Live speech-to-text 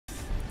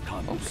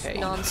Okay.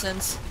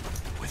 Nonsense.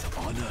 With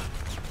honor,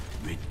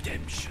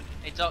 redemption.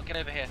 Hey Doc, get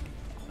over here.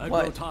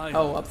 What?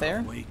 Oh, up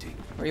there? Waiting.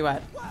 Where you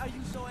at? Why are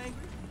you so angry?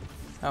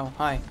 Oh,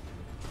 hi.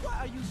 Why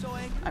are you so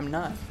angry? I'm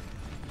not.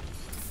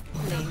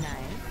 Play nice.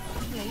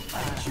 Play I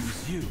fast.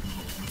 choose you,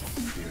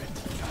 Spirit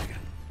Dragon.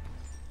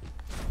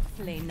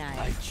 Play nice.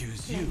 I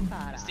choose Play you,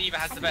 fast. Steve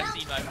has the best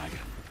emo. Dragon.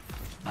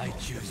 I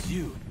choose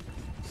you,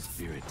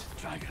 Spirit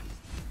Dragon.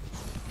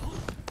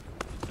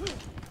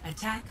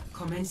 Attack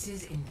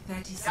commences in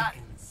 30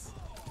 seconds.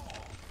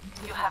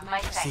 You have my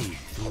thanks. See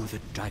through the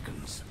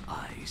dragon's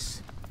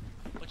eyes.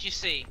 What you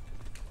see?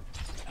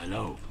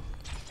 Hello.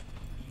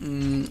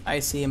 I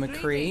see a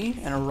McCree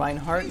and a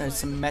Reinhardt and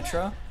some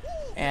Metra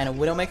and a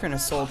Widowmaker and a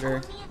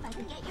Soldier.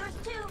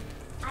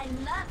 I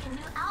love your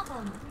new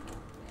album.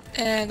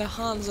 And a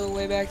Hanzo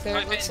way back there.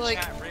 It Type looks in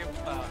like chat real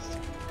fast.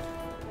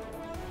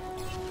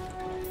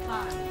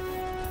 5,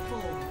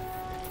 4,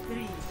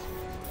 3,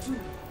 2,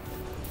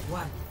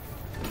 1.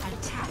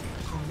 Attack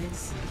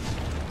commencing.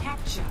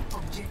 Capture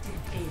objective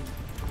A.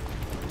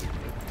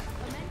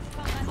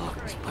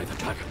 Marked by the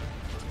dragon.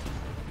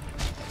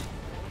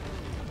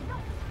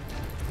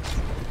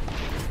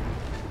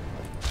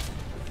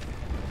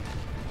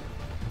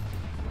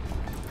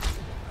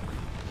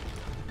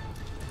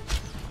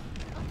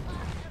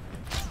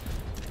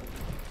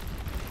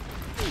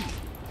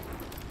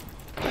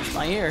 Touch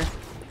my ear,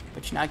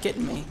 but you're not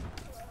getting me.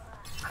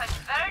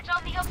 Converge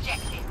on the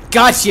objective.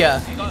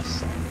 Gotcha!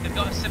 They've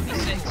got a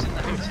 76 in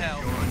the hotel.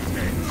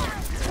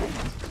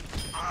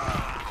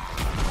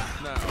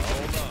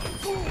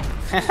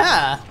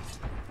 Haha!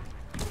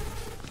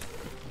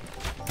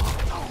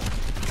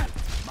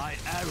 My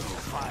arrow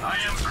fire. I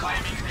am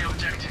claiming the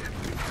objective.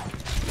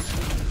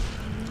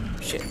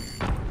 Shit.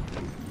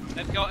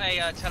 They've got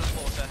a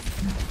teleporter.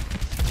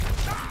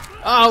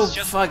 Oh, It's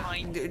just fuck.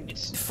 behind- Dude,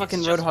 it's fucking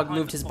just Roadhog behind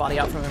moved the his wall. body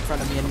out from in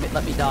front of me and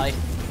let me die.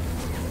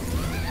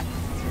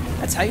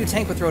 That's how you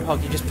tank with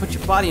Roadhog. You just put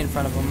your body in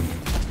front of him.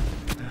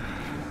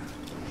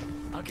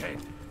 Okay.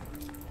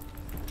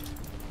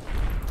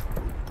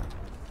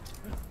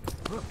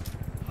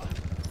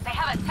 They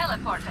have a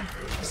teleporter.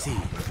 See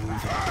through the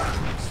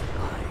dragon's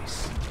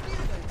eyes.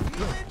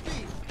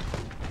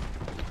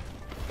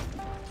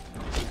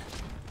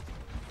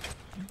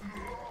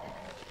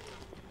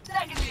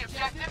 Taking the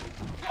objective.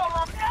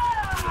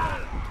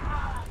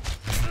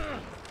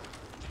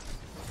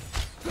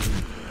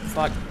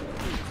 Fuck.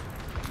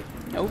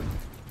 Nope.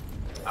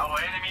 Our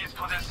enemies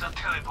possess a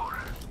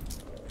teleporter.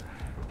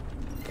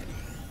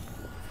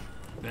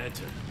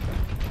 Better.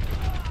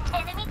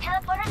 Enemy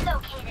teleporter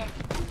located.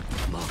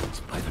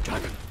 Marked by the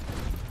dragon.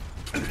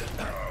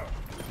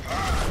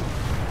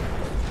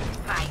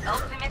 My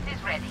ultimate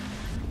is ready.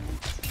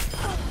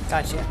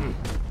 Gotcha.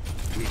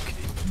 Weak.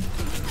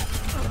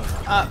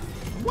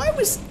 Why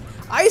was...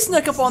 I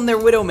snuck up on their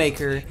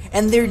Widowmaker,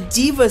 and their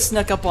Diva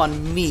snuck up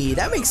on me.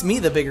 That makes me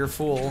the bigger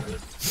fool.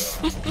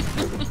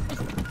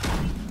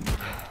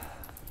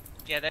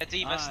 Yeah, their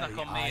Diva snuck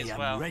on me as I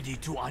well. am ready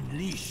to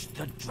unleash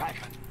the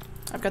dragon.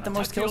 I've got the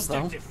most kills,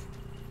 though.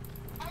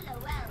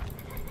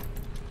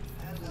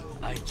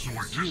 I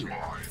choose you,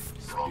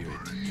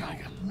 Spirit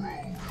Dragon.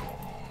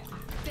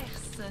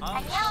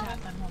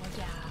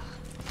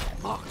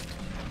 Marked.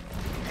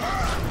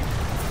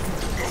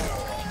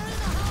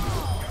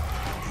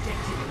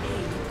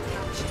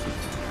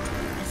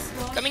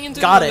 coming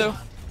into Got the it. window.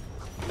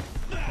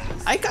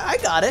 I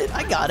got it.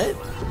 I got it.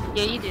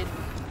 Yeah, you did.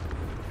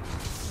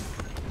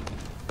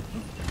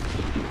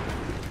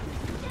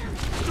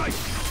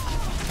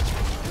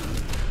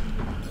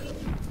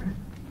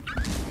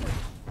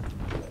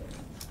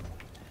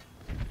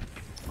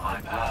 My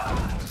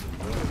bad.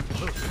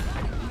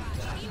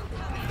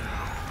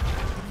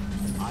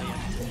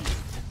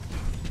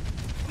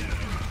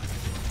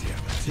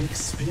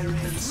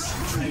 Experience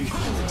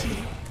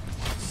tranquility.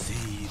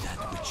 See that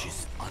which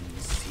is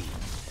unseen.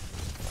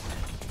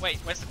 Wait,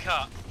 where's the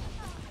cart?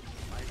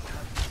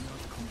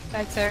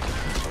 Back there.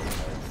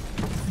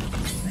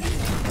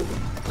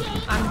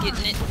 I'm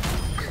getting it.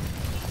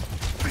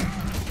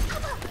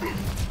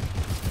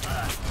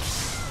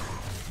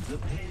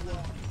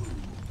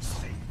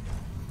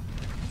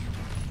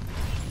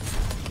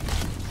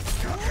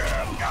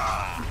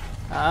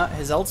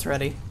 His ult's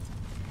ready.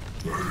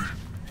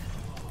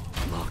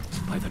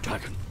 Marked by the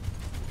dragon.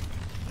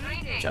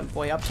 Jump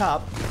boy up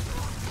top.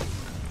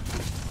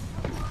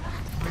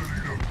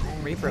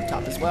 Reaper up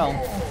top as well.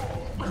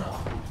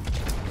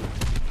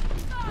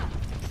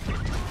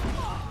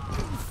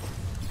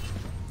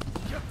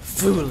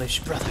 Foolish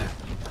brother.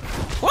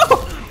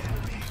 Whoa!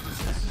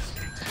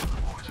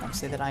 Don't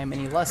say that I am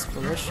any less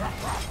foolish.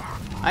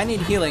 I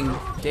need healing,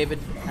 David.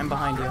 I'm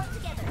behind you.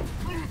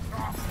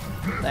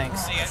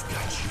 Thanks. See ya.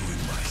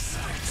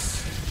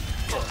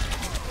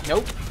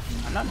 Nope.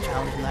 I'm not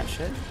challenging that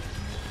shit.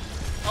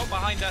 Oh,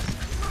 behind us.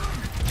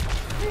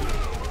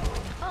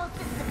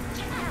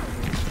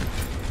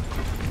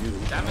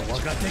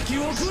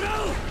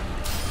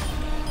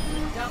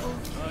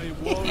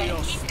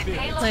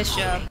 Nice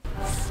job.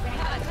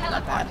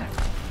 Not bad.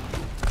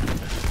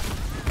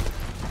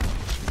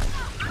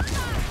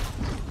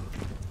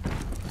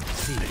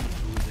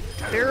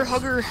 Bear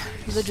Hugger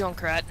the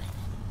Junkrat.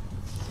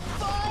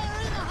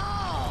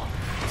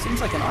 Seems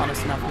like an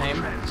honest enough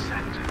name.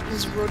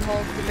 Is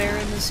Roadhog the bear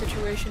in this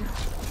situation?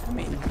 I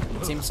mean,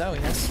 it seems so,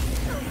 yes.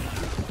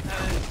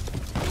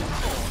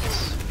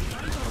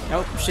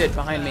 Oh, shit,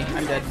 behind me.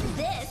 I'm dead.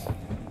 This.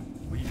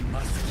 We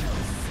must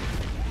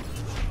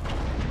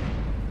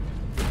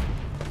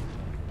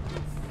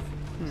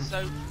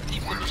So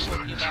people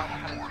have been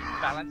talking about how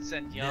to balance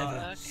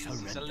Zenyatta because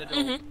he's a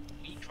little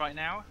weak right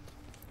now.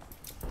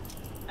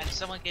 And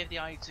someone gave the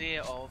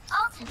idea of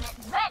Ultimate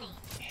ready.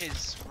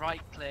 his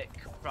right click,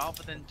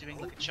 rather than doing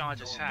like a charge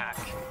attack,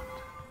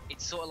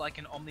 it's sort of like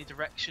an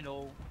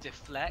omnidirectional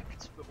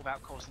deflect, but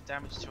without causing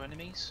damage to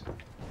enemies.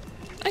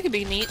 That could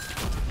be neat.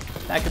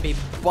 That could be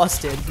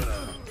busted.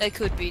 That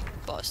could be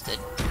busted.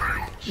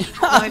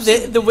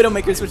 the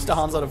Widowmaker switched to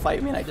Hanzo to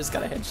fight me, and I just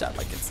got a headshot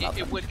like it's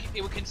nothing.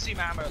 It would consume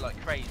ammo like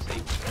crazy.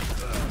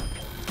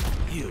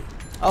 you.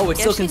 Oh, it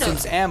Yeah, still I've seen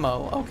consumes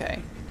ammo.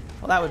 Okay.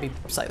 Well, that would be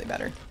slightly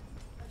better.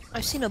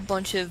 I've seen a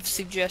bunch of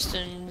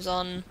suggestions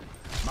on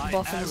My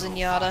buffing arrow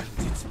Zenyatta.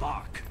 finds its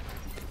mark.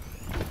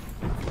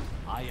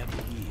 I am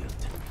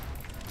healed.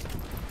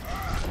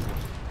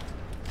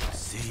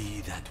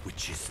 See that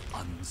which is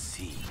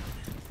unseen.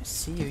 I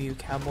see you, you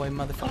cowboy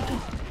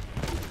motherfucker.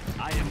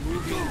 I am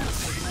moving the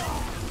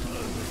signal.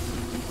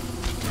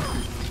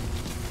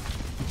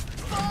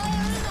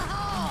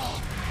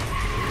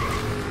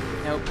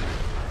 Nope.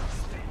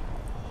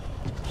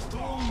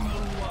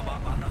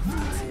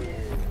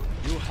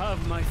 You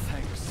have my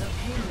thanks.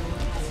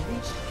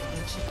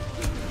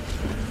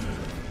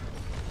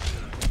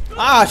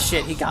 Ah,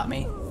 shit, he got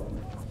me.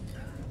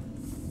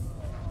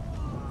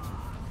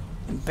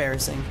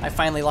 Embarrassing. I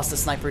finally lost a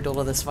sniper duel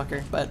to this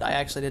fucker, but I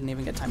actually didn't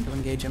even get time to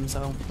engage him,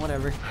 so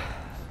whatever.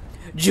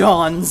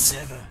 Johns!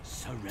 Never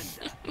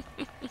surrender.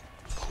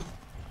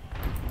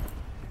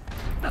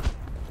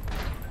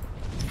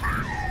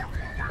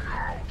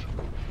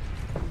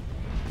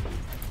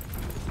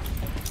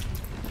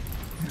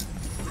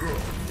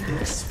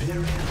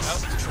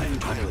 Experience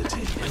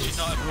tranquility. I should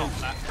not have rolled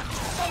that.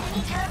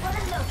 Enemy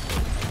teleporter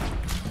located.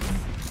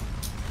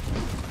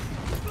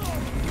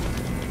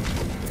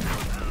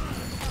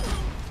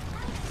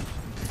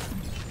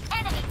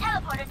 Enemy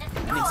teleporter I need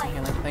some destroyed.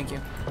 healing, thank you.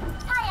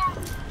 Hiya.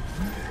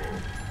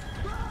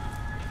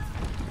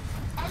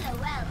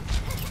 LOL.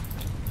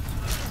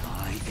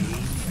 My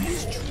aim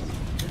is true.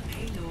 The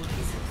payload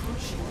is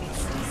approaching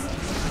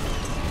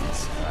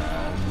its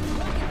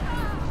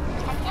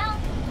안녕.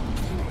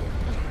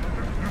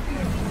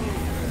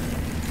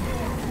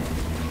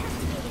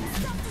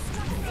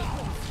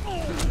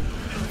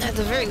 At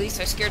the very least,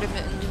 I scared him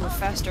into a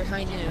faster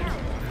high noon.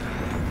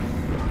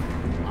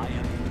 I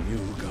am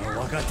Yuga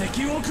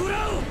Wagateki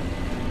Okurao!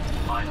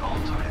 My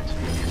ultimate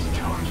is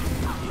charged.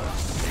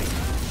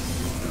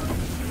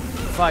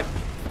 Fuck.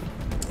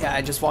 Yeah,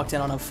 I just walked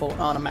in on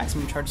a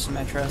maximum charge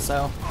Symmetra,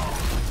 so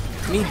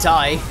me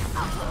die.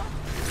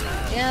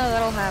 Yeah,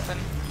 that'll happen.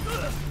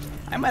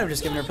 I might have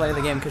just given her play of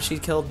the game because she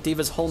killed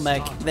Diva's whole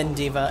mech, then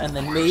Diva, and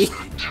then me.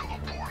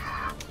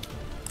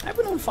 I've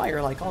been on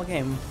fire like all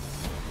game.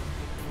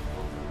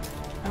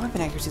 My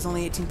weapon accuracy is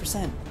only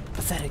 18%.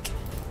 Pathetic.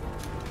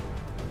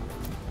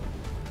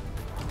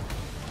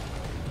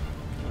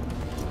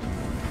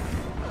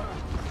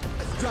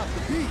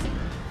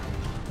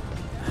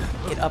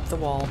 Get up the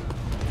wall.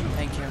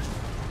 Thank you.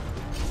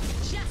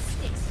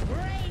 Justice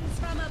reigns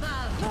from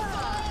above.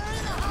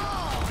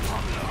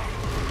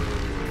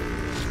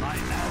 My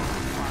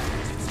arrow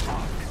finds its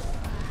mark.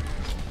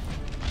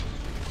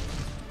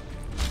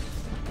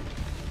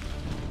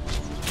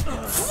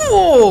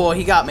 Oh,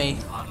 he got me.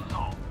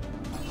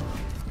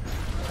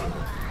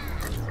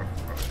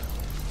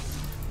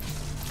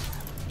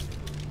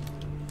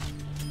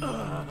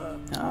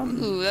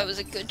 Ooh, that was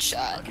a good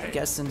shot. I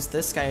guess since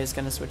this guy is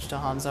gonna switch to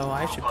Hanzo,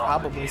 I should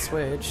probably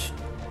switch.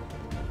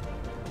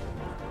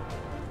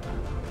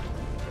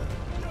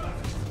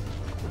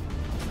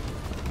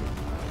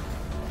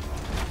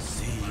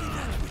 See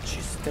that which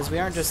is Because we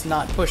aren't just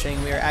not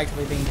pushing, we are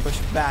actively being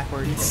pushed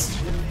backwards.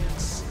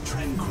 Experience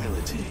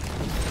tranquility.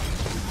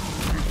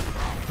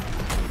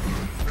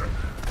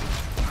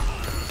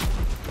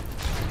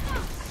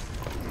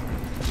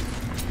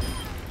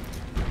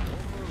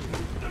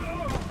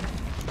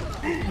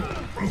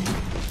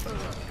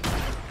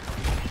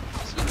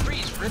 So the 3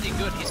 is really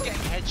good. He's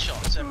getting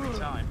headshots every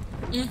time.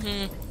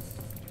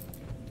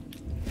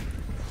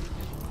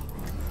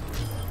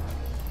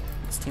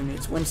 This team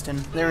needs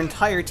Winston. Their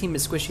entire team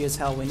is squishy as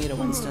hell. We need a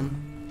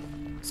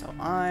Winston. So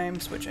I'm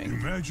switching.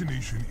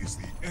 Imagination is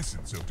the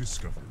essence of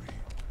discovery.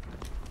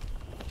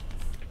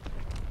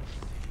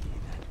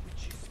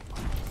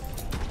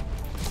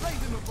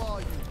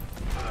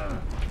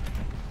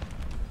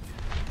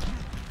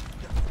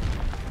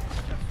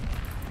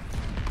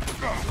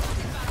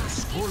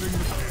 Escorting the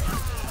pit.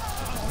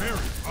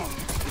 Very up.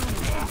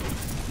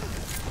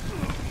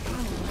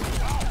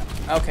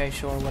 Okay,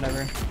 sure,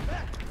 whatever.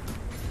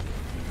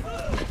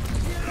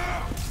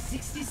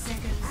 60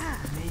 seconds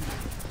remaining.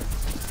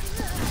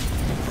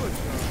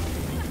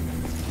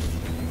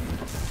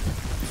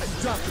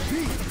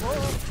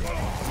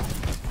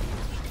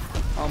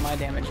 Oh, my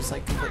damage is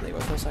like completely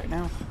worthless right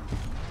now.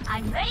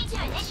 I'm ready to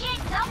initiate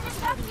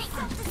self-destruct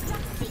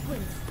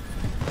sequence.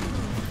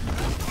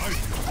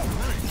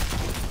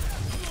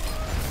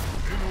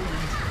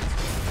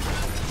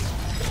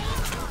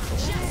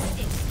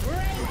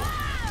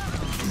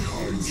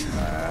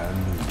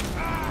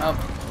 Oh,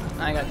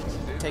 I got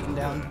taken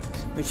down.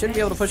 We should be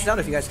able to push it out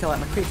if you guys kill that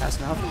McCree fast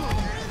enough.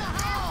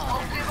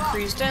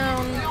 Freeze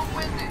down.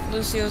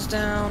 Lucio's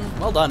down.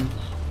 Well done.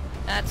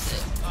 That's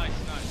it.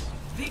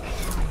 Nice.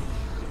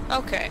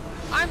 Okay.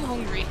 I'm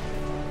hungry.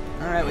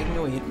 Alright, we can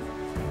go eat.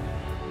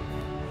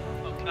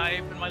 Oh, can I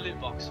open my loot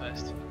box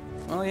first?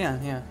 Oh,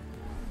 yeah.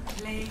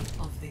 Play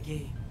of the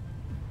game.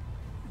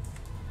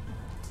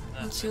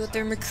 Let's see what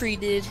their McCree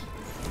did.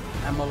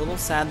 I'm a little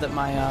sad that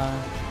my,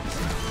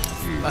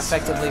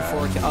 effectively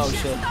 4K. Oh,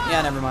 shit.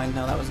 Yeah, never mind.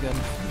 No, that was good.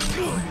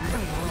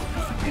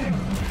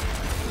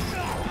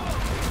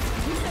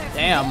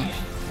 Damn.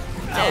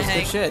 That was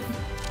good shit.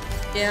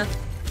 Yeah.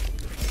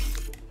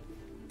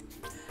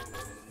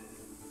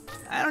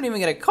 I don't even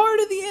get a card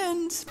at the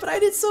end, but I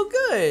did so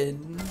good.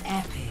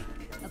 Epic.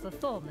 A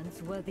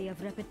performance worthy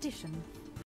of repetition.